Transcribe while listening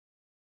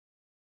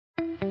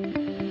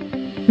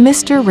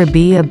Mr.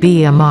 Rabih Abi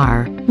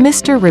Ammar.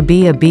 Mr.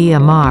 Rabih Abi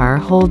Ammar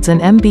holds an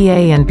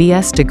MBA and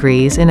BS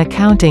degrees in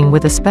accounting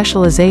with a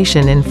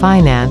specialization in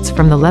finance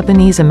from the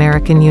Lebanese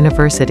American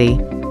University.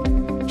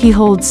 He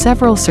holds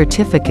several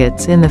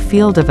certificates in the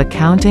field of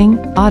accounting,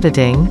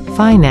 auditing,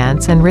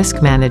 finance and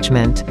risk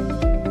management.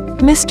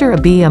 Mr.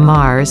 Abi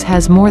Ammar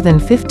has more than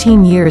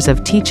 15 years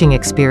of teaching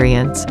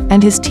experience,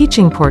 and his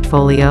teaching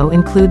portfolio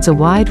includes a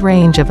wide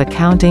range of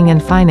accounting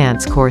and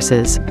finance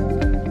courses.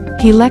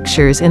 He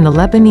lectures in the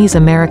Lebanese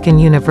American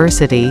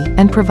University,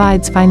 and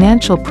provides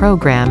financial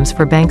programs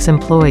for banks'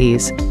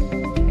 employees.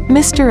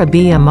 Mr.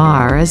 Abi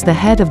Ammar is the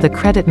head of the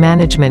credit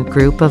management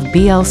group of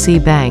BLC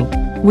Bank,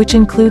 which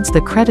includes the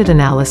credit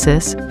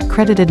analysis,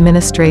 credit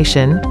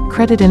administration,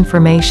 credit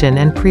information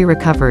and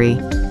pre-recovery.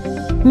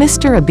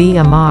 Mr. Abi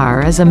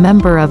Ammar is a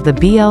member of the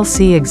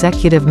BLC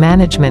Executive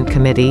Management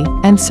Committee,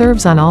 and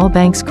serves on all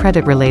banks'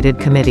 credit-related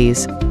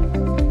committees.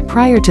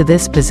 Prior to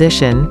this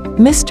position,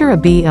 Mr.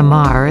 Abi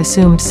Ammar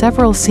assumed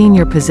several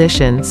senior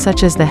positions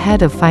such as the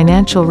head of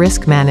financial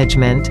risk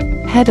management,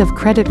 head of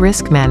credit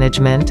risk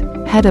management,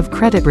 head of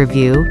credit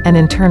review, and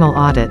internal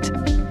audit.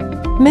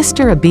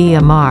 Mr. Abi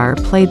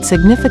Ammar played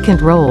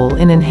significant role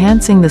in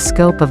enhancing the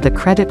scope of the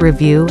credit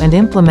review and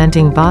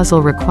implementing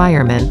Basel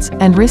requirements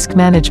and risk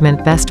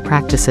management best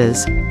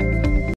practices.